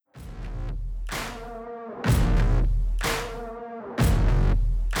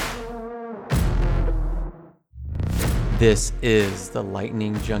This is the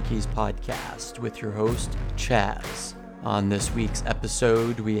Lightning Junkies podcast with your host, Chaz. On this week's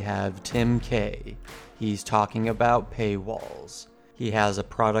episode, we have Tim K. He's talking about paywalls. He has a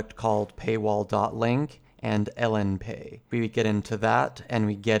product called Paywall.link and LNPay. We get into that, and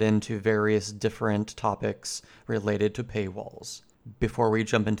we get into various different topics related to paywalls. Before we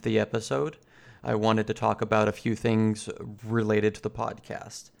jump into the episode, I wanted to talk about a few things related to the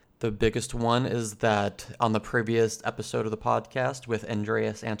podcast. The biggest one is that on the previous episode of the podcast with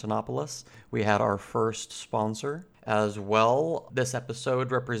Andreas Antonopoulos, we had our first sponsor as well. This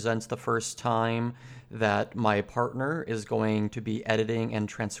episode represents the first time that my partner is going to be editing and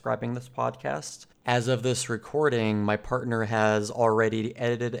transcribing this podcast. As of this recording, my partner has already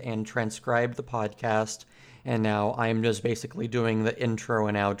edited and transcribed the podcast, and now I'm just basically doing the intro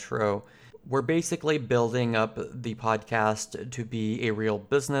and outro. We're basically building up the podcast to be a real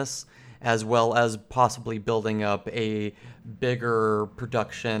business, as well as possibly building up a bigger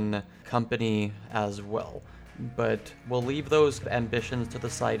production company as well. But we'll leave those ambitions to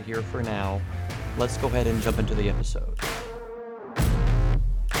the side here for now. Let's go ahead and jump into the episode.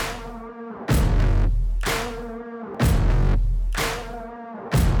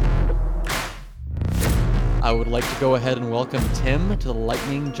 I would like to go ahead and welcome Tim to the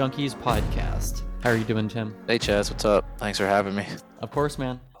Lightning Junkies podcast. How are you doing, Tim? Hey, Chaz, what's up? Thanks for having me. Of course,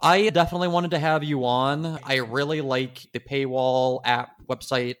 man. I definitely wanted to have you on. I really like the Paywall app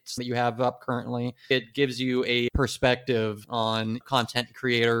websites that you have up currently. It gives you a perspective on content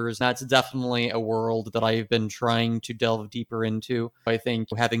creators. That's definitely a world that I've been trying to delve deeper into. I think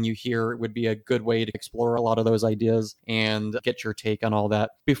having you here would be a good way to explore a lot of those ideas and get your take on all that.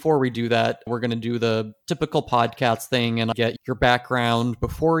 Before we do that, we're going to do the typical podcast thing and get your background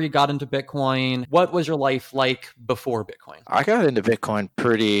before you got into Bitcoin. What was your life like before Bitcoin? I got into Bitcoin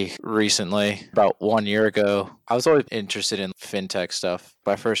pretty recently, about 1 year ago. I was always interested in fintech stuff.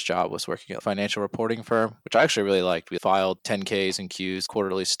 My first job was working at a financial reporting firm, which I actually really liked. We filed 10Ks and Qs,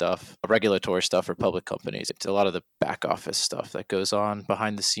 quarterly stuff, regulatory stuff for public companies. It's a lot of the back office stuff that goes on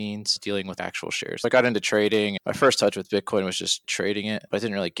behind the scenes, dealing with actual shares. I got into trading. My first touch with Bitcoin was just trading it, but I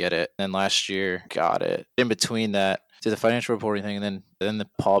didn't really get it. And then last year, got it. In between that, did the financial reporting thing, and then the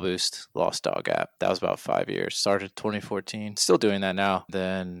Paul Boost Lost Dog app. That was about 5 years. Started 2014. Still doing that now.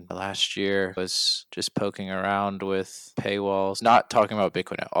 Then last year was just poking around with paywalls. Not talking about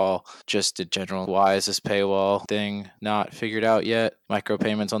Bitcoin at all. Just in general, why is this paywall thing not figured out yet?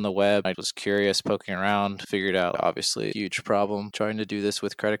 Micropayments on the web. I was curious, poking around, figured out obviously a huge problem trying to do this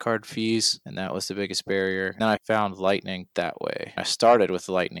with credit card fees, and that was the biggest barrier. Then I found Lightning that way. I started with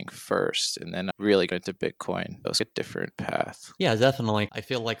Lightning first, and then really got into Bitcoin. It was a different path. Yeah, definitely. I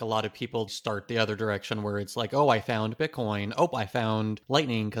feel like a lot of people start the other direction where it's like, oh, I found Bitcoin. Oh, I found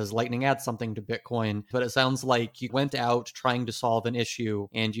Lightning because Lightning adds something to Bitcoin. But it sounds like you went out trying to solve an issue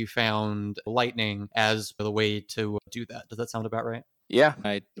and you found Lightning as the way to do that. Does that sound about right? Yeah,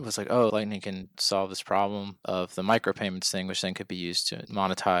 I was like, oh, Lightning can solve this problem of the micropayments thing, which then could be used to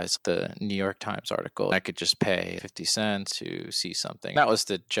monetize the New York Times article. I could just pay 50 cents to see something. That was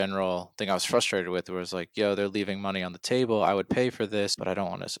the general thing I was frustrated with, where it was like, yo, they're leaving money on the table. I would pay for this, but I don't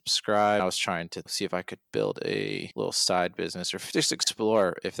want to subscribe. I was trying to see if I could build a little side business or just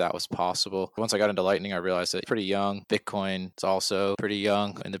explore if that was possible. Once I got into Lightning, I realized that it's pretty young. Bitcoin is also pretty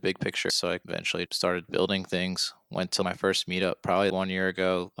young in the big picture. So I eventually started building things. Went to my first meetup probably 1 year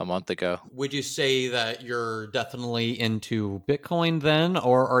ago, a month ago. Would you say that you're definitely into Bitcoin then,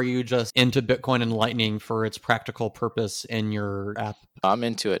 or are you just into Bitcoin and Lightning for its practical purpose in your app? I'm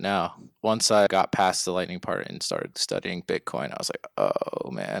into it now. Once I got past the Lightning part and started studying Bitcoin, I was like, oh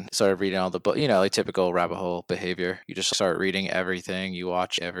man. Started reading all the books, like typical rabbit hole behavior. You just start reading everything. You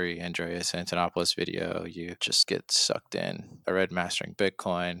watch every Andreas Antonopoulos video. You just get sucked in. I read Mastering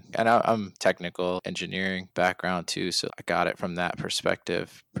Bitcoin, and I'm technical engineering background too, so I got it from that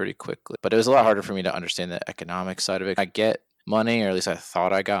perspective pretty quickly. But it was a lot harder for me to understand the economic side of it. I get money, or at least I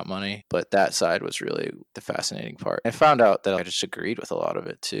thought I got money, but that side was really the fascinating part. I found out that I just agreed with a lot of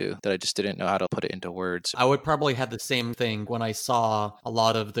it too, that I just didn't know how to put it into words. I would probably have the same thing when I saw a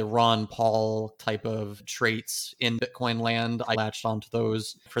lot of the Ron Paul type of traits in Bitcoin land. I latched onto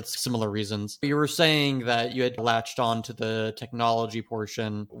those for similar reasons. You were saying that you had latched onto the technology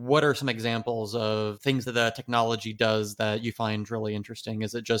portion. What are some examples of things that the technology does that you find really interesting?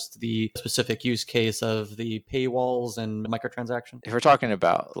 Is it just the specific use case of the paywalls and microtransactions? If we're talking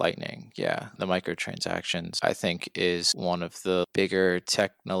about Lightning, yeah, the microtransactions, I think, is one of the bigger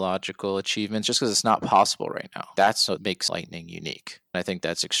technological achievements, just because it's not possible right now. That's what makes Lightning unique. I think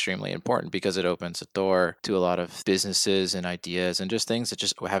that's extremely important because it opens a door to a lot of businesses and ideas and just things that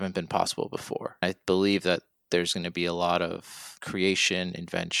just haven't been possible before. I believe that there's going to be a lot of creation,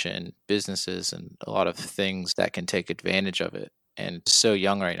 invention, businesses, and a lot of things that can take advantage of it. And it's so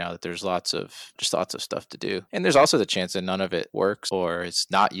young right now that there's lots of stuff to do. And there's also the chance that none of it works or it's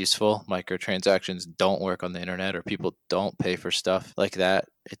not useful. Microtransactions don't work on the internet, or people don't pay for stuff like that.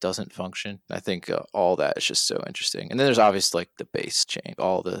 It doesn't function. I think all that is just so interesting. And then there's obviously like the base chain,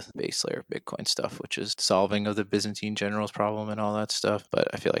 all the base layer Bitcoin stuff, which is solving of the Byzantine generals problem and all that stuff. But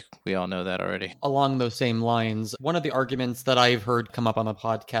I feel like we all know that already. Along those same lines, one of the arguments that I've heard come up on the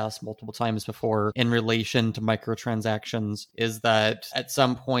podcast multiple times before in relation to microtransactions is that at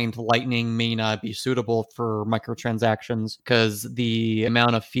some point Lightning may not be suitable for microtransactions because the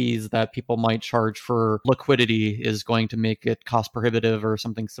amount of fees that people might charge for liquidity is going to make it cost prohibitive or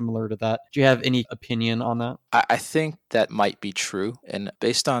something similar to that. Do you have any opinion on that? I think that might be true. And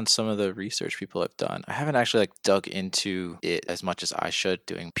based on some of the research people have done, I haven't actually dug into it as much as I should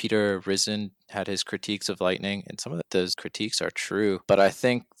doing. Peter Risen had his critiques of Lightning, and some of those critiques are true. But I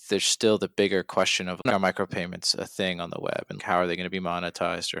think there's still the bigger question of, are micropayments a thing on the web, and how are they going to be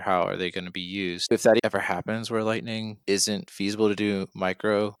monetized, or how are they going to be used? If that ever happens where Lightning isn't feasible to do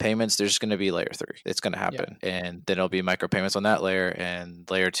micro payments, there's going to be layer 3. It's going to happen. Yeah. And then it'll be micropayments on that layer, and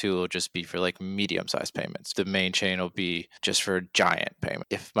layer 2 will just be for medium-sized payments. The main chain will be just for giant payment.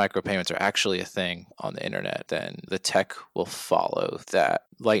 If micropayments are actually a thing on the internet, then the tech will follow that.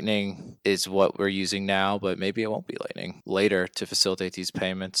 Lightning is what we're using now, but maybe it won't be Lightning later to facilitate these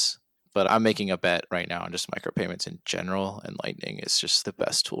payments. But I'm making a bet right now on just micropayments in general, and Lightning is just the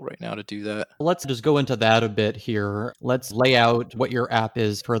best tool right now to do that. Let's just go into that a bit here. Let's lay out what your app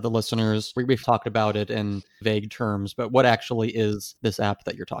is for the listeners. We've talked about it in vague terms, but what actually is this app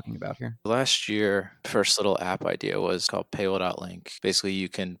that you're talking about here? Last year, first little app idea was called Paywall.link. Basically, you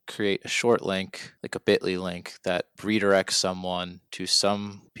can create a short link, like a bit.ly link, that redirects someone to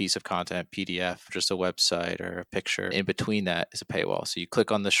some piece of content, PDF, just a website or a picture. In between that is a paywall. So you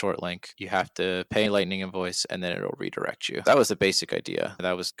click on the short link, you have to pay Lightning invoice, and then it'll redirect you. That was the basic idea.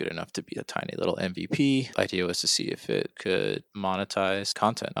 That was good enough to be a tiny little MVP. The idea was to see if it could monetize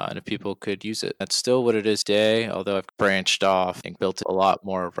content and if people could use it. That's still what it is today, although I've branched off and built a lot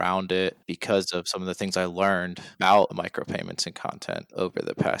more around it because of some of the things I learned about micropayments and content over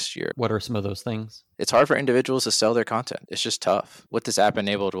the past year. What are some of those things? It's hard for individuals to sell their content. It's just tough. What this app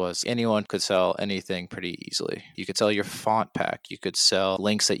enabled was anyone could sell anything pretty easily. You could sell your font pack. You could sell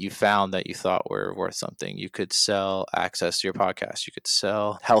links that you found that you thought were worth something. You could sell access to your podcast. You could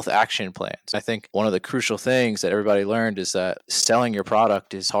sell health action plans. I think one of the crucial things that everybody learned is that selling your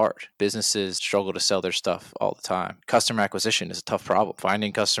product is hard. Businesses struggle to sell their stuff all the time. Customer acquisition is a tough problem.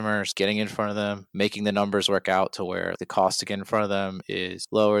 Finding customers, getting in front of them, making the numbers work out to where the cost to get in front of them is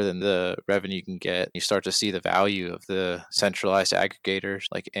lower than the revenue you can get. You start to see the value of the centralized aggregators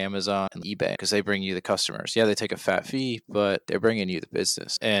like Amazon and eBay because they bring you the customers. Yeah, they take a fat fee, but they're bringing you the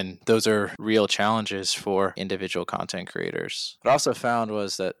business. And those are real challenges for individual content creators. What I also found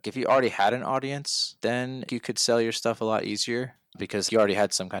was that if you already had an audience, then you could sell your stuff a lot easier because you already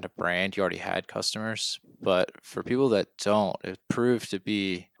had some kind of brand, you already had customers. But for people that don't, it proved to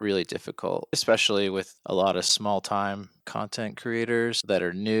be really difficult, especially with a lot of small-time content creators that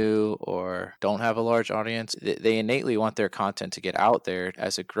are new or don't have a large audience. They innately want their content to get out there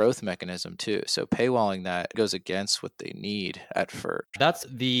as a growth mechanism too. So paywalling that goes against what they need at first. That's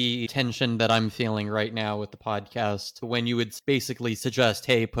the tension that I'm feeling right now with the podcast. When you would basically suggest,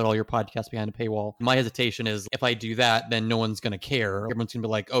 hey, put all your podcasts behind a paywall. My hesitation is if I do that, then no one's going to care. Everyone's going to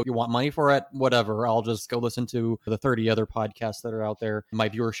be like, oh, you want money for it? Whatever. I'll just go listen to the 30 other podcasts that are out there. My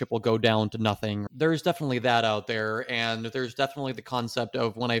viewership will go down to nothing. There's definitely that out there. And there's definitely the concept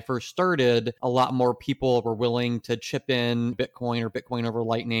of when I first started, a lot more people were willing to chip in Bitcoin or Bitcoin over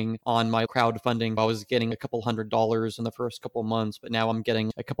Lightning on my crowdfunding. I was getting a couple $100 in the first couple months, but now I'm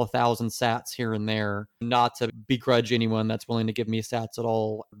getting a couple thousand sats here and there. Not to begrudge anyone that's willing to give me sats at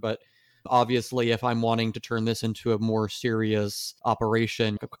all, but obviously, if I'm wanting to turn this into a more serious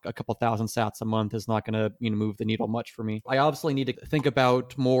operation, a couple thousand sats a month is not going to move the needle much for me. I obviously need to think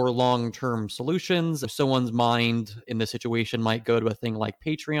about more long-term solutions. If someone's mind in this situation might go to a thing like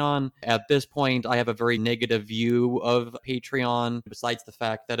Patreon. At this point, I have a very negative view of Patreon, besides the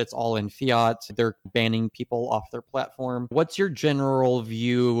fact that it's all in fiat. They're banning people off their platform. What's your general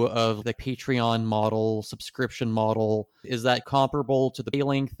view of the Patreon model, subscription model? Is that comparable to the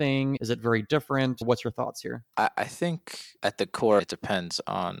Paylink thing? Is it very different? What's your thoughts here? I think at the core, it depends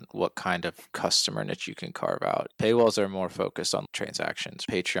on what kind of customer niche you can carve out. Paywalls are more focused on transactions.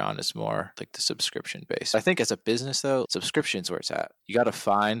 Patreon is more like the subscription base. I think as a business, though, subscriptions where it's at. You got to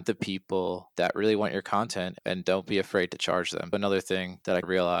find the people that really want your content and don't be afraid to charge them. Another thing that I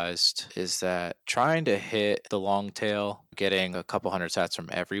realized is that trying to hit the long tail, getting a couple hundred sats from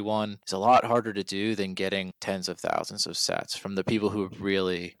everyone is a lot harder to do than getting tens of thousands of sats from the people who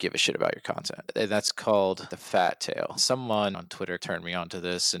really give a shit about your content. And that's called the fat tail. Someone on Twitter turned me onto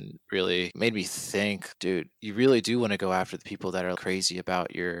this and really made me think, dude, you really do want to go after the people that are crazy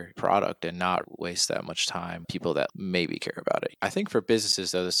about your product and not waste that much time, people that maybe care about it. I think for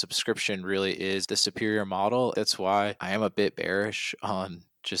businesses, though, the subscription really is the superior model. That's why I am a bit bearish on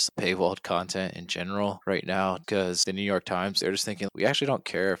just paywalled content in general right now, because the New York Times, they're just thinking, we actually don't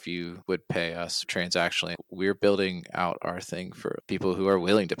care if you would pay us transactionally. We're building out our thing for people who are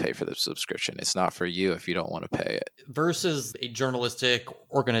willing to pay for the subscription. It's not for you if you don't want to pay it. Versus a journalistic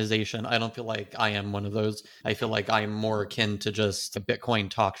organization, I don't feel like I am one of those. I feel like I'm more akin to just a Bitcoin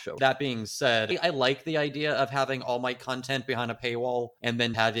talk show. That being said, I like the idea of having all my content behind a paywall and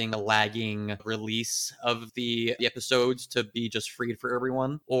then having a lagging release of the episodes to be just freed for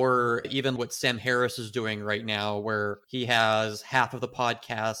everyone. Or even what Sam Harris is doing right now, where he has half of the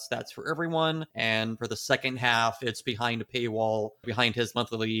podcast that's for everyone, and for the second half, it's behind a paywall, behind his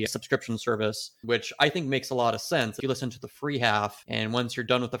monthly subscription service, which I think makes a lot of sense. If you listen to the free half, and once you're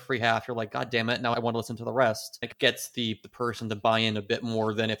done with the free half, you're like, God damn it, now I want to listen to the rest. It gets the person to buy in a bit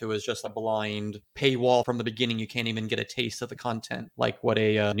more than if it was just a blind paywall from the beginning. You can't even get a taste of the content, like what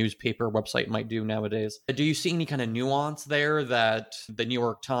a newspaper website might do nowadays. Do you see any kind of nuance there that the New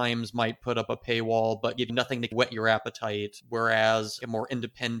York Times might put up a paywall but give you nothing to whet your appetite, whereas a more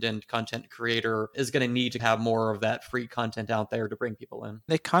independent content creator is going to need to have more of that free content out there to bring people in?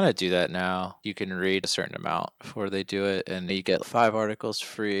 They kind of do that now. You can read a certain amount before they do it, and you get 5 articles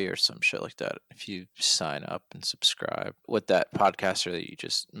free or some shit like that if you sign up and subscribe. What that podcaster that you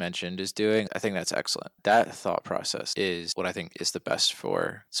just mentioned is doing, I think that's excellent. That thought process is what I think is the best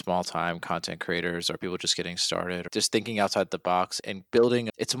for small time content creators or people just getting started, just thinking outside the box and building.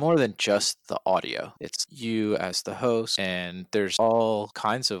 It's more than just the audio. It's you as the host, and there's all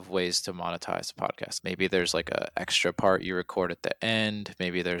kinds of ways to monetize the podcast. Maybe there's like a extra part you record at the end.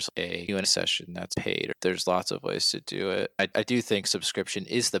 Maybe there's a Q&A session that's paid. There's lots of ways to do it. I do think subscription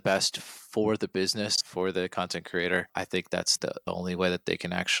is the best for the business, for the content creator. I think that's the only way that they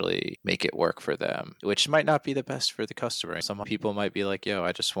can actually make it work for them, which might not be the best for the customer. Some people might be like, yo,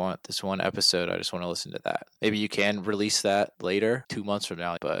 I just want this one episode. I just want to listen to that. Maybe you can release that later, 2 months from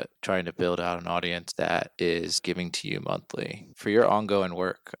now, but trying to build out an audience that is giving to you monthly for your ongoing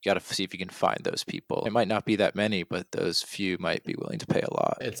work, you got to see if you can find those people. It might not be that many, but those few might be willing to pay a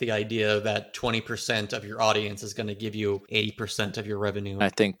lot. It's the idea that 20% of your audience is going to give you 80% of your revenue. I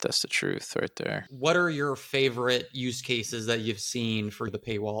think that's the truth right there. What are your favorite use cases that you've seen for the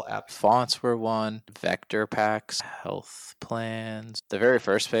paywall app? Fonts were one, vector packs, health plans. The very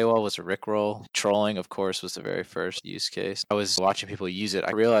first paywall was a Rickroll. Trolling, of course, was the very first use case. I was watching people use it.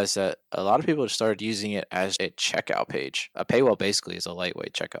 I realized that a lot of people just started using it as a checkout page. A paywall basically is a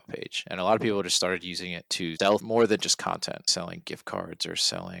lightweight checkout page. And a lot of people just started using it to sell more than just content, selling gift cards or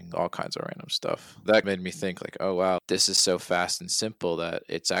selling all kinds of random stuff. That made me think like, oh wow, this is so fast and simple that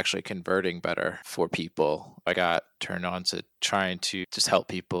it's actually converting better for people. I got turned on to trying to just help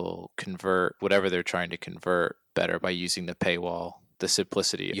people convert whatever they're trying to convert better by using the paywall. The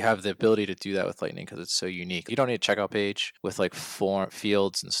simplicity. You have the ability to do that with Lightning because it's so unique. You don't need a checkout page with like form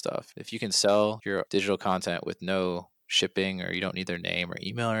fields and stuff. If you can sell your digital content with no shipping, or you don't need their name or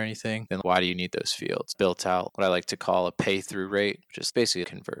email or anything, then why do you need those fields? Built out what I like to call a pay-through rate, which is basically a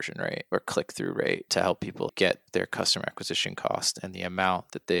conversion rate or click-through rate to help people get their customer acquisition cost and the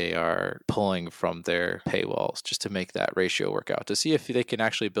amount that they are pulling from their paywalls, just to make that ratio work out, to see if they can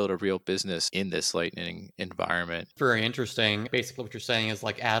actually build a real business in this Lightning environment. Very interesting. Basically what you're saying is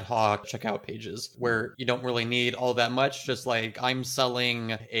like ad hoc checkout pages where you don't really need all that much, just like, I'm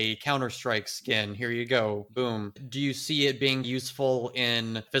selling a Counter-Strike skin, here you go, boom. Do you see it being useful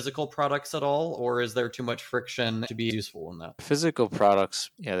in physical products at all, or is there too much friction to be useful in that? Physical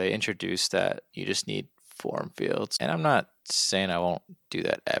products, yeah, they introduced that you just need form fields. And I'm not saying I won't do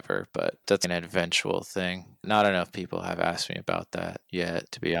that ever, but that's an eventual thing. Not enough people have asked me about that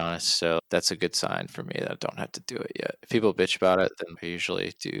yet, to be honest. So that's a good sign for me that I don't have to do it yet. If people bitch about it, then I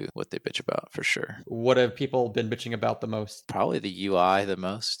usually do what they bitch about for sure. What have people been bitching about the most? Probably the UI the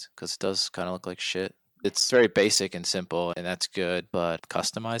most, because it does kind of look like shit. It's very basic and simple, and that's good, but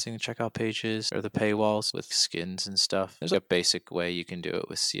customizing the checkout pages or the paywalls with skins and stuff, there's a basic way you can do it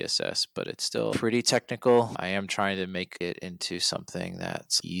with CSS, but it's still pretty technical. I am trying to make it into something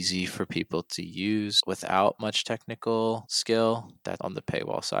that's easy for people to use without much technical skill. That's on the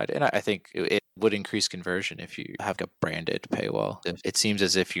paywall side, and I think it would increase conversion if you have a branded paywall. It seems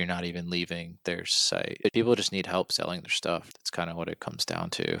as if you're not even leaving their site. People just need help selling their stuff. That's kind of what it comes down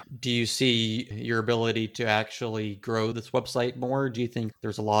to. Do you see your ability to actually grow this website more? Do you think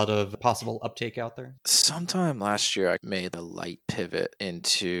there's a lot of possible uptake out there? Sometime last year, I made a light pivot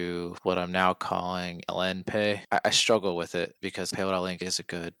into what I'm now calling LNPay. I struggle with it because Payroll.link is a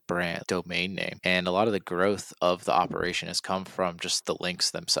good brand domain name. And a lot of the growth of the operation has come from just the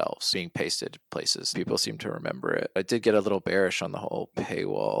links themselves being pasted places. People seem to remember it. I did get a little bearish on the whole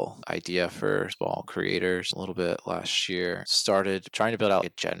paywall idea for small creators a little bit last year. Started trying to build out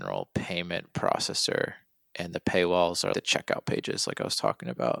a general payment processor. And the paywalls are the checkout pages, like I was talking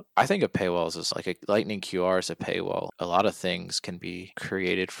about. I think of paywalls as like a Lightning QR is a paywall. A lot of things can be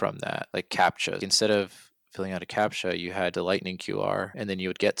created from that, like CAPTCHA. Instead of filling out a CAPTCHA, you had the Lightning QR, and then you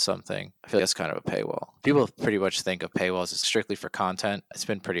would get something. I feel like that's kind of a paywall. People pretty much think of paywalls as strictly for content. It's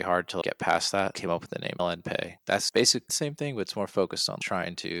been pretty hard to get past that. Came up with the name LNPay. That's basically the same thing, but it's more focused on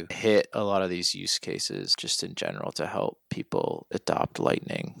trying to hit a lot of these use cases just in general to help people adopt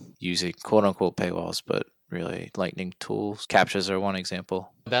Lightning using quote-unquote paywalls, but really Lightning tools. CAPTCHAs are one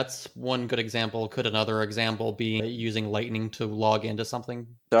example. That's one good example. Could another example be using Lightning to log into something?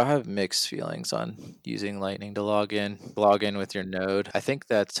 So I have mixed feelings on using Lightning to log in with your node. I think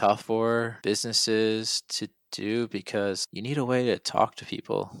that's tough for businesses to do because you need a way to talk to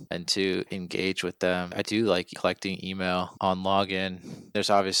people and to engage with them. I do like collecting email on login. There's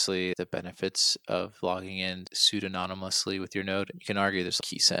obviously the benefits of logging in pseudonymously with your node. You can argue there's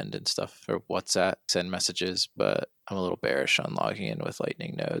key send and stuff or WhatsApp send messages, but I'm a little bearish on logging in with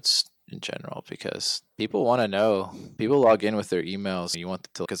Lightning nodes in general because people want to know. People log in with their emails. You want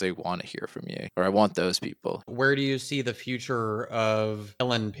them to because they want to hear from you, or I want those people. Where do you see the future of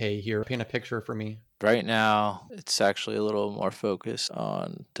LNPay here? Paint a picture for me. Right now, it's actually a little more focused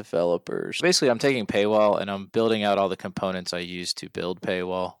on developers. Basically, I'm taking Paywall and I'm building out all the components I use to build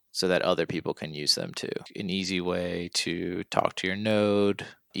Paywall so that other people can use them too. An easy way to talk to your node,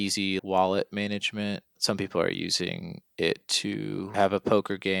 easy wallet management. Some people are using it to have a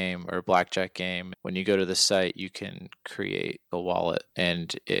poker game or a blackjack game. When you go to the site, you can create a wallet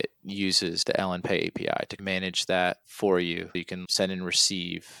and it uses the LNPay API to manage that for you. You can send and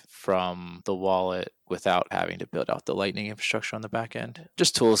receive from the wallet without having to build out the Lightning infrastructure on the back end.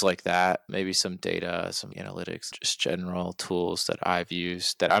 Just tools like that, maybe some data, some analytics, just general tools that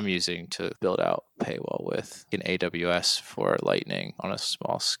I'm using to build out Paywall with in AWS for Lightning on a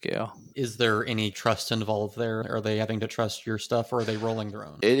small scale. Is there any trust involved there? Are they having to trust your stuff or are they rolling their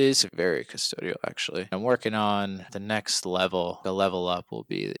own? It is very custodial, actually. I'm working on the next level. The level up will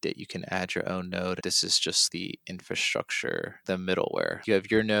be that you can add your own node. This is just the infrastructure, the middleware. You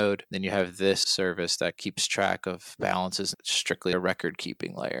have your node, then you have this service that keeps track of balances, strictly a record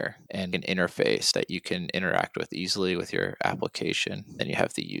keeping layer, and an interface that you can interact with easily with your application. Then you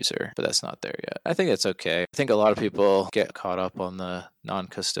have the user, but that's not there yet. I think it's okay. I think a lot of people get caught up on the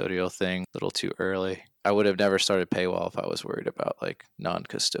non-custodial thing a little too early. I would have never started Paywall if I was worried about like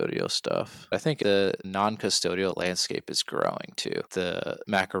non-custodial stuff. I think the non-custodial landscape is growing too. The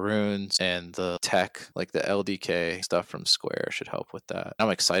macaroons and the tech, like the LDK stuff from Square should help with that. I'm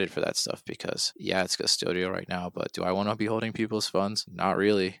excited for that stuff because yeah, it's custodial right now, but do I want to be holding people's funds? Not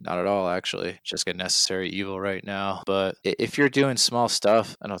really. Not at all, actually. Just a necessary evil right now. But if you're doing small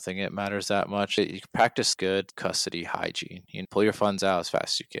stuff, I don't think it matters that much. You practice good custody hygiene. You can pull your funds out as fast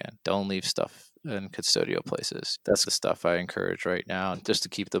as you can. Don't leave stuff in custodial places. That's the stuff I encourage right now, just to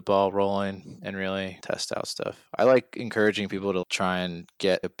keep the ball rolling and really test out stuff. I like encouraging people to try and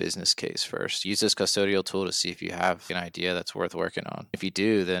get a business case first. Use this custodial tool to see if you have an idea that's worth working on. If you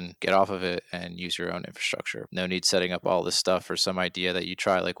do, then get off of it and use your own infrastructure. No need setting up all this stuff for some idea that you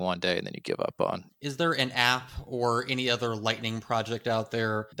try like one day and then you give up on. Is there an app or any other Lightning project out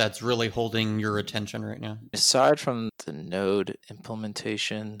there that's really holding your attention right now? Aside from the node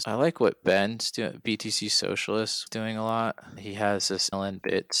implementations, I like what Ben's doing, BTC Socialist, doing a lot. He has this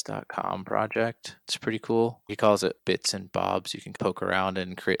lnbits.com project. It's pretty cool. He calls it Bits and Bobs. You can poke around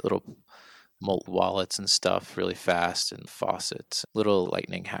and create little wallets and stuff really fast, and faucets, little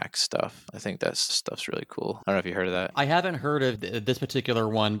Lightning hack stuff. I think that stuff's really cool. I don't know if you heard of that. I haven't heard of this particular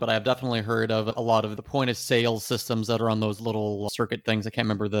one, but I've definitely heard of a lot of the point of sale systems that are on those little circuit things. I can't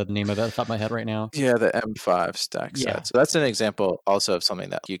remember the name of it off the top of my head right now. Yeah, the M5 stack set. So that's an example also of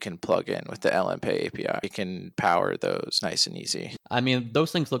something that you can plug in with the LNPay API. You can power those nice and easy. I mean,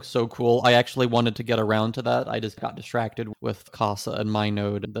 those things look so cool. I actually wanted to get around to that. I just got distracted with Casa and my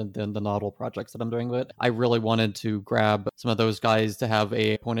node, the Nodl project. projects that I'm doing. But I really wanted to grab some of those guys to have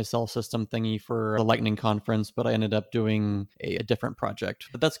a point of sale system thingy for the Lightning conference, but I ended up doing a different project.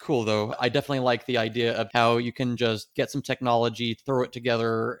 But that's cool though. I definitely like the idea of how you can just get some technology, throw it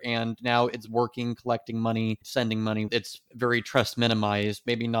together, and now it's working, collecting money, sending money. It's very trust minimized,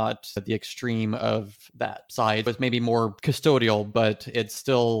 maybe not the extreme of that side, but maybe more custodial, but it's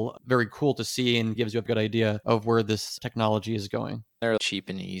still very cool to see and gives you a good idea of where this technology is going. They're cheap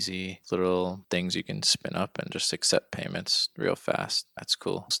and easy little things you can spin up and just accept payments real fast. That's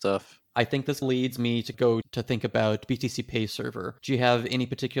cool stuff. I think this leads me to go to think about BTC Pay Server. Do you have any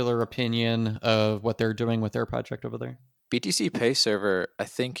particular opinion of what they're doing with their project over there? BTC Pay Server, I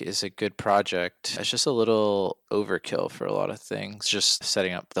think, is a good project. It's just a little overkill for a lot of things. Just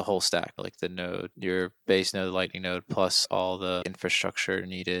setting up the whole stack, like the node, your base node, Lightning node, plus all the infrastructure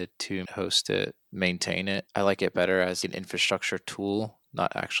needed to host it, maintain it. I like it better as an infrastructure tool,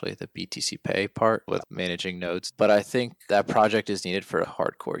 not actually the BTC Pay part with managing nodes. But I think that project is needed for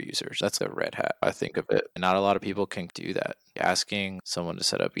hardcore users. That's the red hat, I think of it. Not a lot of people can do that. Asking someone to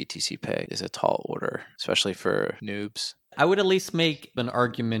set up BTC Pay is a tall order, especially for noobs. I would at least make an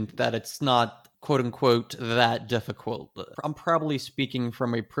argument that it's not quote unquote that difficult. I'm probably speaking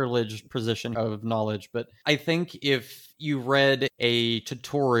from a privileged position of knowledge, but I think if you read a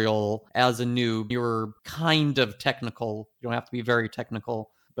tutorial as a noob, you're kind of technical. You don't have to be very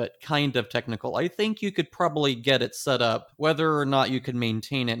technical, but kind of technical. I think you could probably get it set up. Whether or not you can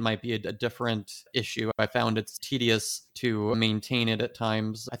maintain it might be a different issue. I found it's tedious to maintain it at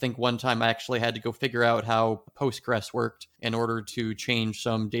times. I think one time I actually had to go figure out how Postgres worked in order to change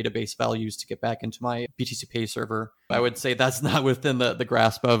some database values to get back into my BTC Pay server. I would say that's not within the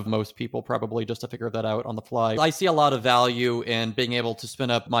grasp of most people, probably just to figure that out on the fly. I see a lot of value in being able to spin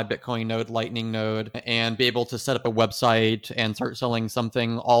up my Bitcoin node, Lightning node, and be able to set up a website and start selling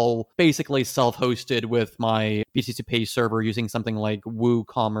something all basically self-hosted with my BTC Pay server using something like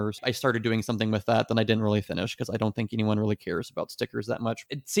WooCommerce. I started doing something with that, then I didn't really finish because I don't think anyone really cares about stickers that much.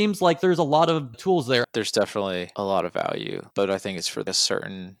 It seems like there's a lot of tools there. There's definitely a lot of value, but I think it's for a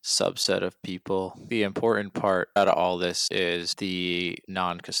certain subset of people. The important part out of all this is the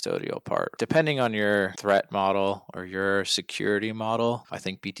non-custodial part. Depending on your threat model or your security model, I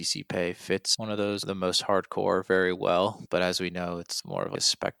think BTC Pay fits one of those, the most hardcore, very well. But as we know, it's more of a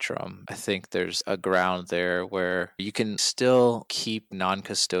spectrum. I think there's a ground there where you can still keep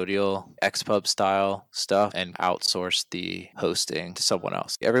non-custodial XPub style stuff and outsource the hosting to someone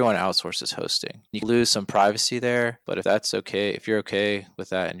else. Everyone outsources hosting. You lose some privacy there, but if that's okay, if you're okay with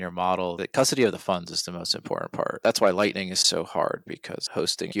that in your model, the custody of the funds is the most important part. That's why Lightning is so hard, because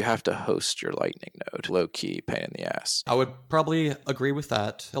hosting, you have to host your Lightning node. Low key pain in the ass. I would probably agree with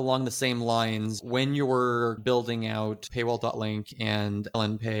that. Along the same lines, when you were building out Paywall.link and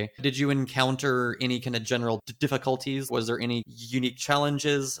LNPay, did you encounter any kind of general difficulties? Was there any unique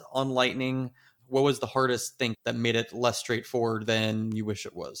challenges on Lightning? What was the hardest thing that made it less straightforward than you wish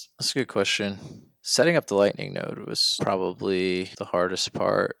it was? That's a good question. Setting up the Lightning node was probably the hardest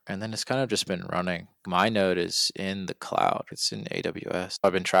part, and then it's kind of just been running. My node is in the cloud. It's in AWS.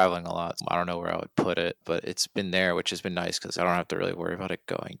 I've been traveling a lot. I don't know where I would put it, but it's been there, which has been nice because I don't have to really worry about it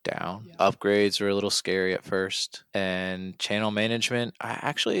going down. Yeah. Upgrades were a little scary at first. And channel management, I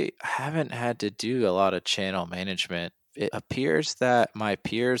actually haven't had to do a lot of channel management. It appears that my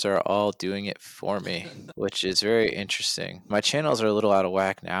peers are all doing it for me, which is very interesting. My channels are a little out of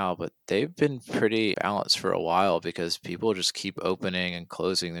whack now, but they've been pretty balanced for a while because people just keep opening and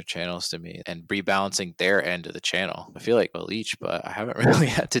closing their channels to me and rebalancing their end of the channel. I feel like a leech, but I haven't really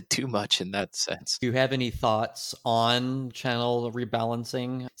had to do much in that sense. Do you have any thoughts on channel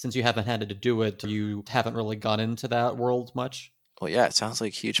rebalancing? Since you haven't had to do it, you haven't really gone into that world much? Well, yeah, it sounds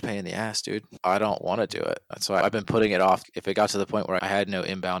like a huge pain in the ass, dude. I don't want to do it. That's why I've been putting it off. If it got to the point where I had no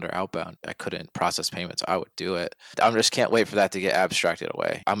inbound or outbound, I couldn't process payments, I would do it. I just can't wait for that to get abstracted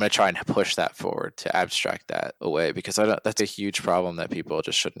away. I'm going to try and push that forward to abstract that away because that's a huge problem that people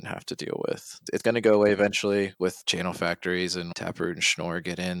just shouldn't have to deal with. It's going to go away eventually with channel factories and Taproot and Schnorr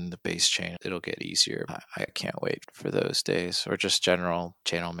get in the base chain. It'll get easier. I can't wait for those days, or just general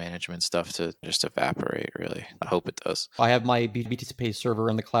channel management stuff to just evaporate, really. I hope it does. I have my BTC Pay server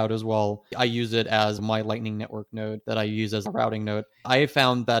in the cloud as well. I use it as my Lightning Network node that I use as a routing node. I have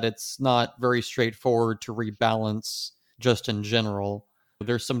found that it's not very straightforward to rebalance just in general.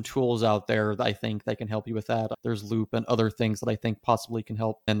 There's some tools out there that I think that can help you with that. There's Loop and other things that I think possibly can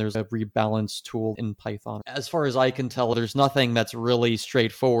help. And there's a rebalance tool in Python. As far as I can tell, there's nothing that's really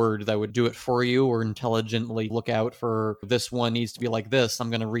straightforward that would do it for you or intelligently look out for this one needs to be like this. I'm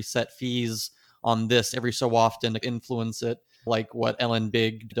going to reset fees on this every so often to influence it. like what Ellen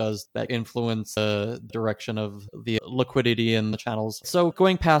Big does that influence the direction of the liquidity in the channels. So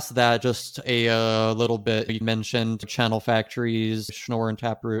going past that, just a little bit, you mentioned Channel Factories, Schnorr and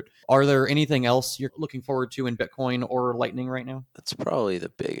Taproot. Are there anything else you're looking forward to in Bitcoin or Lightning right now? That's probably the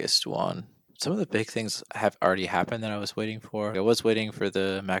biggest one. Some of the big things have already happened that I was waiting for. I was waiting for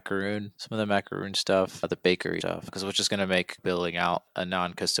the macaroon, some of the macaroon stuff, the bakery stuff, because which is going to make building out a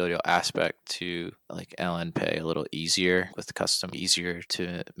non-custodial aspect to like LNPay a little easier with custom, easier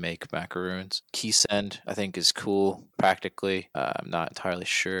to make macaroons. KeySend, I think, is cool practically. I'm not entirely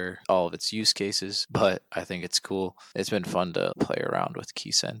sure all of its use cases, but I think it's cool. It's been fun to play around with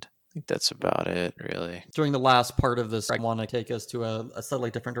KeySend. I think that's about it, really. During the last part of this, I want to take us to a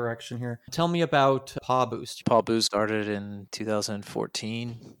slightly different direction here. Tell me about Paw Boost. Paw Boost started in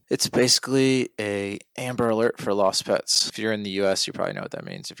 2014. It's basically a Amber Alert for lost pets. If you're in the US, you probably know what that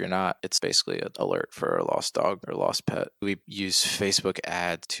means. If you're not, it's basically an alert for a lost dog or lost pet. We use Facebook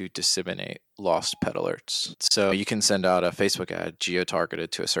ads to disseminate lost pet alerts. So you can send out a Facebook ad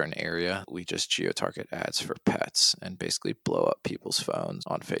geo-targeted to a certain area. We just geo-target ads for pets and basically blow up people's phones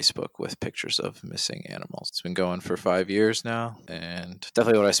on Facebook with pictures of missing animals. It's been going for 5 years now, and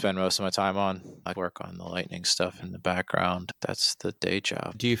definitely what I spend most of my time on. I work on the Lightning stuff in the background. That's the day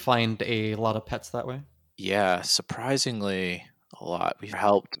job. Do you find a lot of pets that way? Yeah, surprisingly a lot. We've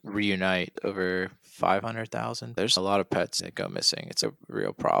helped reunite over 500,000. There's a lot of pets that go missing. It's a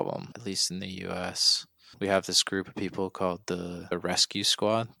real problem, at least in the US. We have this group of people called the Rescue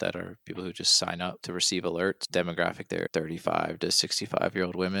Squad that are people who just sign up to receive alerts. Demographic, they're 35 to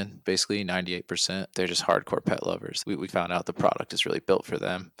 65-year-old women, basically 98%. They're just hardcore pet lovers. We found out the product is really built for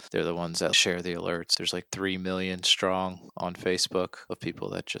them. They're the ones that share the alerts. There's like 3 million strong on Facebook of people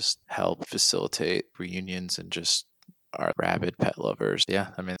that just help facilitate reunions and just are rabid pet lovers. Yeah,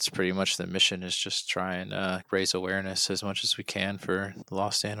 I mean, it's pretty much the mission is just try and raise awareness as much as we can for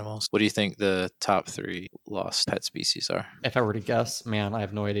lost animals. What do you think the top 3 lost pet species are? If I were to guess, man, I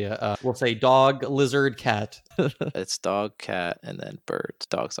have no idea. We'll say dog, lizard, cat. It's dog, cat, and then birds.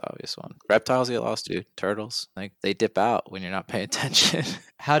 Dog's the obvious one. Reptiles get lost, dude. Turtles, like they dip out when you're not paying attention.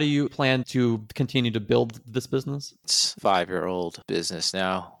 How do you plan to continue to build this business? It's a 5-year-old business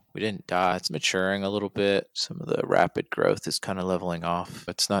now. We didn't die. It's maturing a little bit. Some of the rapid growth is kind of leveling off.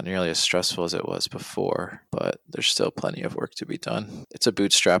 It's not nearly as stressful as it was before, but there's still plenty of work to be done. It's a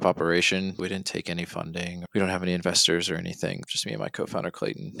bootstrap operation. We didn't take any funding. We don't have any investors or anything. Just me and my co-founder,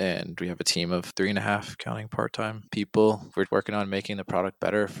 Clayton. And we have a team of 3.5 counting part-time people. We're working on making the product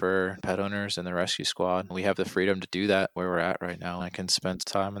better for pet owners and the rescue squad. We have the freedom to do that where we're at right now. I can spend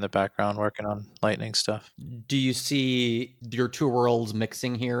time in the background working on Lightning stuff. Do you see your two worlds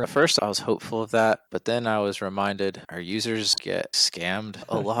mixing here? At first, I was hopeful of that, but then I was reminded our users get scammed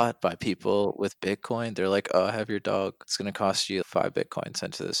a lot by people with Bitcoin. They're like, oh, I have your dog. It's going to cost you 5 Bitcoin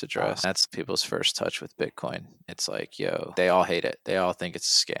sent to this address. That's people's first touch with Bitcoin. It's like, yo, they all hate it. They all think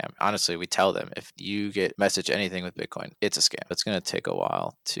it's a scam. Honestly, we tell them if you get message anything with Bitcoin, it's a scam. It's going to take a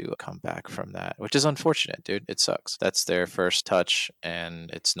while to come back from that, which is unfortunate, dude. It sucks. That's their first touch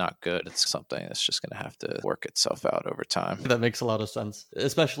and it's not good. It's something that's just going to have to work itself out over time. That makes a lot of sense,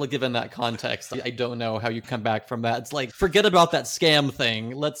 especially given that context. I don't know how you come back from that. It's like, forget about that scam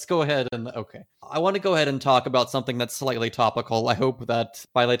thing. Let's go ahead and, okay. I want to go ahead and talk about something that's slightly topical. I hope that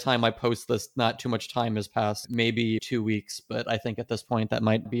by the time I post this, not too much time has passed, maybe 2 weeks, but I think at this point that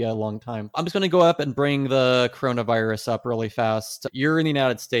might be a long time. I'm just going to go up and bring the coronavirus up really fast. You're in the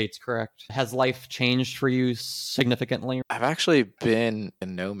United States, correct? Has life changed for you significantly? I've actually been a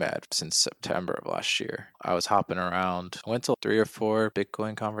nomad since September of last year. I was hopping around. I went to 3 or 4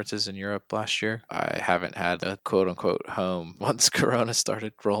 Bitcoin conferences in Europe last year. I haven't had a quote unquote home. Once Corona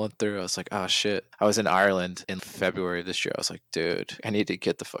started rolling through, I was like, oh shit. I was in Ireland in February of this year. I was like, dude, I need to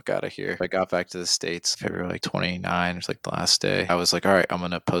get the fuck out of here. I got back to the States February like 29. It was like the last day. I was like, all right, I'm going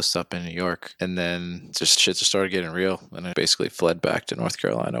to post up in New York. And then just shit just started getting real. And I basically fled back to North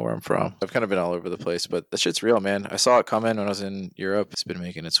Carolina where I'm from. I've kind of been all over the place, but that shit's real, man. I saw it coming when I was in Europe. It's been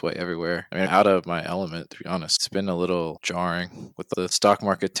making its way everywhere. I mean, out of my element, to be honest. It's been a little jarring with the stock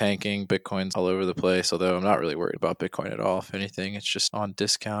market tanking, Bitcoin's all over the place, although I'm not really worried about Bitcoin at all. If anything, it's just on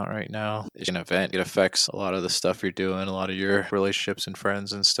discount right now. It's an event. It affects a lot of the stuff you're doing, a lot of your relationships and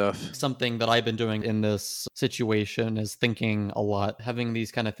friends and stuff. Something that I've been doing in this situation is thinking a lot. Having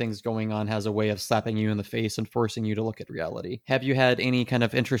these kind of things going on has a way of slapping you in the face and forcing you to look at reality. Have you had any kind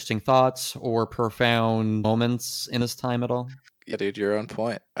of interesting thoughts or profound moments in this time at all? Yeah, dude, you're on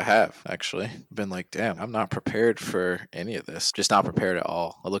point. I have actually been like, damn, I'm not prepared for any of this. Just not prepared at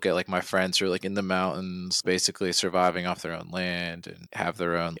all. I look at like my friends who are like in the mountains, basically surviving off their own land and have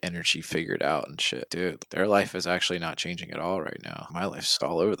their own energy figured out and shit. Dude, their life is actually not changing at all right now. My life's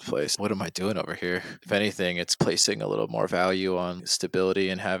all over the place. What am I doing over here? If anything, it's placing a little more value on stability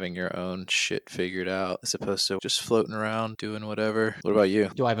and having your own shit figured out as opposed to just floating around doing whatever. What about you?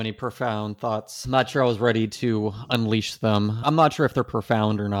 Do I have any profound thoughts? I'm not sure I was ready to unleash them. I'm not sure if they're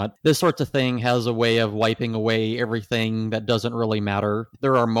profound or not. This sort of thing has a way of wiping away everything that doesn't really matter.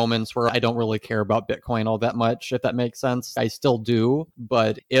 There are moments where I don't really care about Bitcoin all that much, if that makes sense. I still do,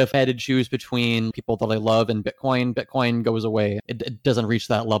 but if I had to choose between people that I love and Bitcoin goes away. It doesn't reach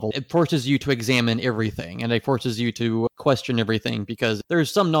that level. It forces you to examine everything, and it forces you to question everything, because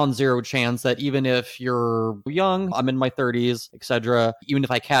there's some non-zero chance that even if you're young, I'm in my 30s, etc., even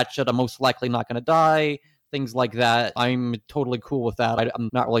if I catch it, I'm most likely not going to die. Things like that. I'm totally cool with that. I'm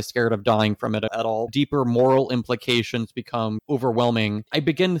not really scared of dying from it at all. Deeper moral implications become overwhelming. I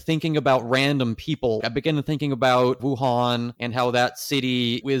begin thinking about random people. I begin thinking about Wuhan and how that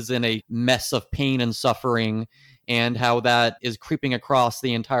city is in a mess of pain and suffering, and how that is creeping across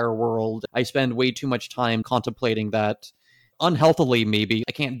the entire world. I spend way too much time contemplating that. Unhealthily, maybe.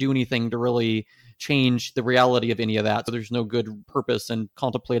 I can't do anything to really change the reality of any of that, so there's no good purpose in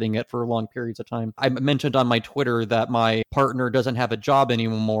contemplating it for long periods of time. I mentioned on my Twitter that my partner doesn't have a job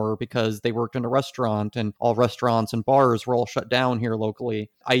anymore because they worked in a restaurant, and all restaurants and bars were all shut down here locally.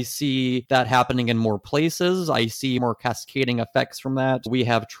 I see that happening in more places. I see more cascading effects from that. We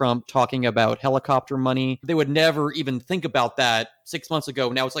have Trump talking about helicopter money. They would never even think about that 6 months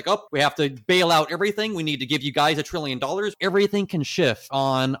ago. Now it's like, oh, we have to bail out everything. We need to give you guys $1 trillion. Everything can shift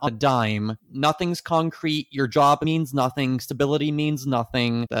on a dime. Nothing's concrete. Your job means nothing. Stability means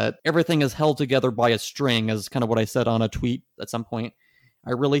nothing. That everything is held together by a string, is kind of what I said on a tweet at some point.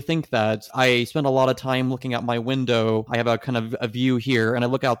 I really think that. I spend a lot of time looking out my window. I have a kind of a view here, and I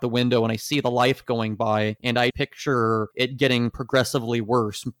look out the window and I see the life going by, and I picture it getting progressively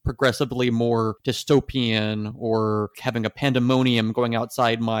worse, progressively more dystopian, or having a pandemonium going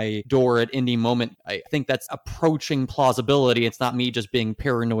outside my door at any moment. I think that's approaching plausibility. It's not me just being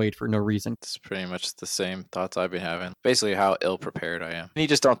paranoid for no reason. It's pretty much the same thoughts I've been having. Basically how ill prepared I am. And you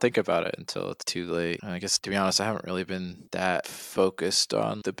just don't think about it until it's too late. And I guess, to be honest, I haven't really been that focused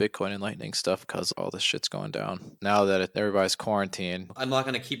on the Bitcoin and Lightning stuff because all this shit's going down. Now that everybody's quarantined. I'm not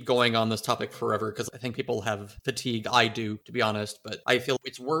going to keep going on this topic forever because I think people have fatigue. I do, to be honest, but I feel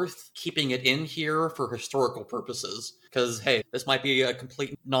it's worth keeping it in here for historical purposes. Because, hey, this might be a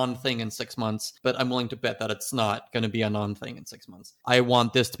complete non-thing in 6 months, but I'm willing to bet that it's not going to be a non-thing in 6 months. I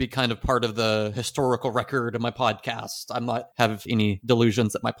want this to be kind of part of the historical record of my podcast. I'm not have any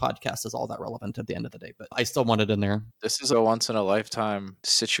delusions that my podcast is all that relevant at the end of the day, but I still want it in there. This is a once-in-a-lifetime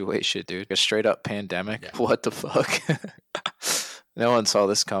situation, dude. A straight-up pandemic. Yeah. What the fuck? No one saw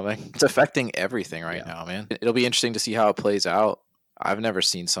this coming. It's affecting everything right now, man. It'll be interesting to see how it plays out. I've never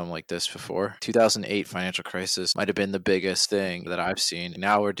seen something like this before. 2008 financial crisis might have been the biggest thing that I've seen.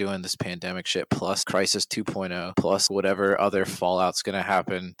 Now we're doing this pandemic shit plus crisis 2.0 plus whatever other fallout's going to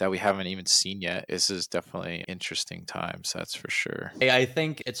happen that we haven't even seen yet. This is definitely interesting times, that's for sure. I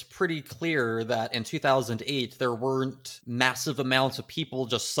think it's pretty clear that in 2008, there weren't massive amounts of people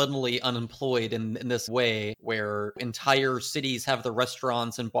just suddenly unemployed in this way, where entire cities have the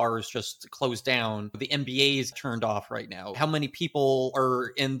restaurants and bars just closed down. The NBA's turned off right now. How many people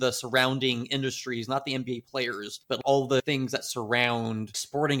are in the surrounding industries, not the NBA players, but all the things that surround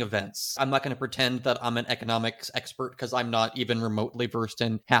sporting events? I'm not going to pretend that I'm an economics expert because I'm not even remotely versed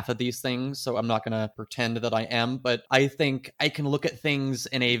in half of these things, so I'm not going to pretend that I am, but I think I can look at things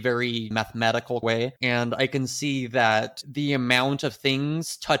in a very mathematical way, and I can see that the amount of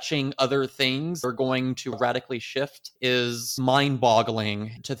things touching other things are going to radically shift. Is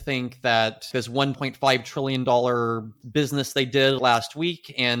mind-boggling to think that this $1.5 trillion business they did last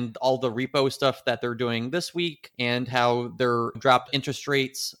week and all the repo stuff that they're doing this week, and how they're dropped interest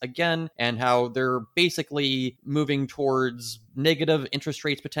rates again, and how they're basically moving towards negative interest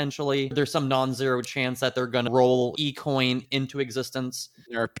rates potentially. There's some non-zero chance that they're going to roll eCoin into existence.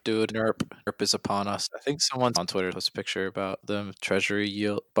 NERP, dude. NERP is upon us. I think someone on Twitter posted a picture about the treasury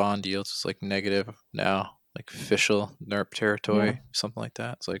yield, bond yields is like negative now, like official NERP territory, something like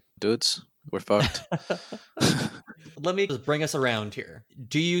that. It's like, dudes, we're fucked. Let me just bring us around here.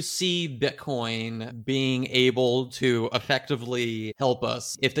 Do you see Bitcoin being able to effectively help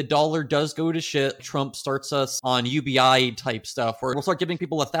us? If the dollar does go to shit, Trump starts us on UBI type stuff, where we'll start giving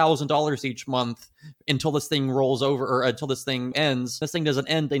people $1,000 each month until this thing rolls over or until this thing ends. This thing doesn't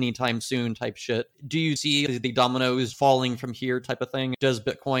end anytime soon type shit. Do you see the dominoes falling from here type of thing? Does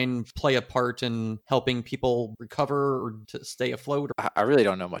Bitcoin play a part in helping people recover or to stay afloat? I really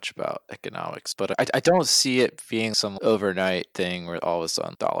don't know much about economics, but I don't see it being some overnight thing where all of a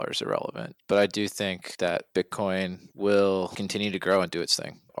sudden dollars are irrelevant. But I do think that Bitcoin will continue to grow and do its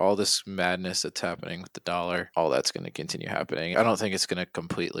thing. All this madness that's happening with the dollar, all that's going to continue happening. I don't think it's going to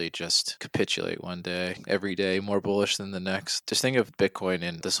completely just capitulate one day, every day more bullish than the next. Just think of Bitcoin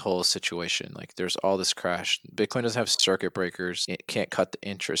in this whole situation. Like there's all this crash. Bitcoin doesn't have circuit breakers. It can't cut the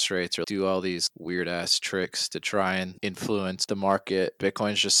interest rates or do all these weird ass tricks to try and influence the market.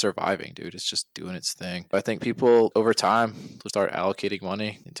 Bitcoin's just surviving, dude. It's just doing its thing. I think people over time will start allocating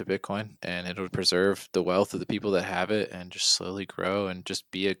money into Bitcoin and it'll preserve the wealth of the people that have it and just slowly grow and just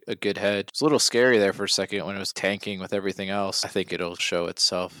be a good hedge. It's a little scary there for a second when it was tanking with everything else. I think it'll show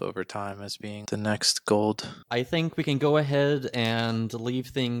itself over time as being the next gold. I think we can go ahead and leave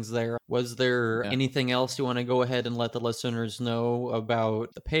things there. Was there anything else you want to go ahead and let the listeners know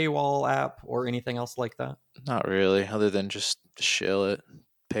about the Paywall app or anything else like that? Not really, other than just shill it.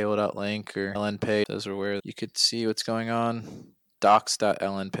 Paywall.link or LNPay. Those are where you could see what's going on.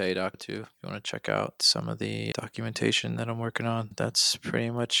 Docs.lnpay.to if you want to check out some of the documentation that I'm working on. That's pretty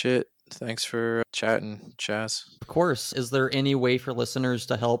much it. Thanks for chatting, Chaz. Of course. Is there any way for listeners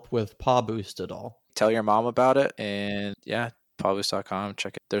to help with Paw Boost at all? Tell your mom about it, and pawboost.com.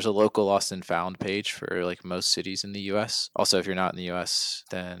 Check it. There's a local lost and found page for like most cities in the US. Also, if you're not in the US,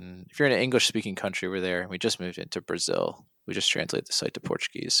 then if you're in an English speaking country, we're there. We just moved into Brazil. We just translate the site to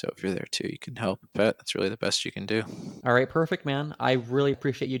Portuguese. So if you're there too, you can help. But that's really the best you can do. All right, perfect, man. I really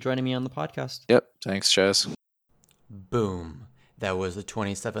appreciate you joining me on the podcast. Yep. Thanks, Chaz. Boom. That was the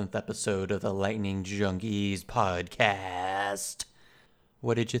 27th episode of the Lightning Junkies podcast.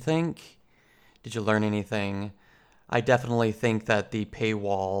 What did you think? Did you learn anything? I definitely think that the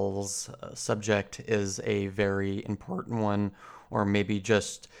paywalls subject is a very important one, or maybe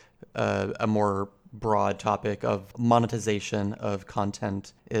just a more broad topic of monetization of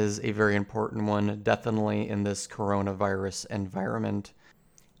content is a very important one, definitely in this coronavirus environment.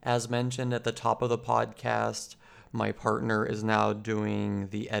 As mentioned at the top of the podcast, my partner is now doing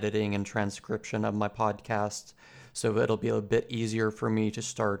the editing and transcription of my podcast, so it'll be a bit easier for me to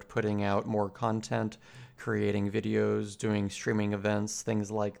start putting out more content, creating videos, doing streaming events,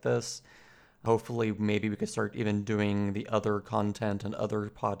 things like this. Hopefully, maybe we could start even doing the other content and other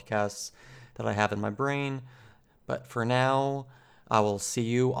podcasts that I have in my brain. But for now, I will see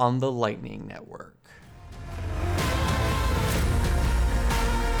you on the Lightning Network.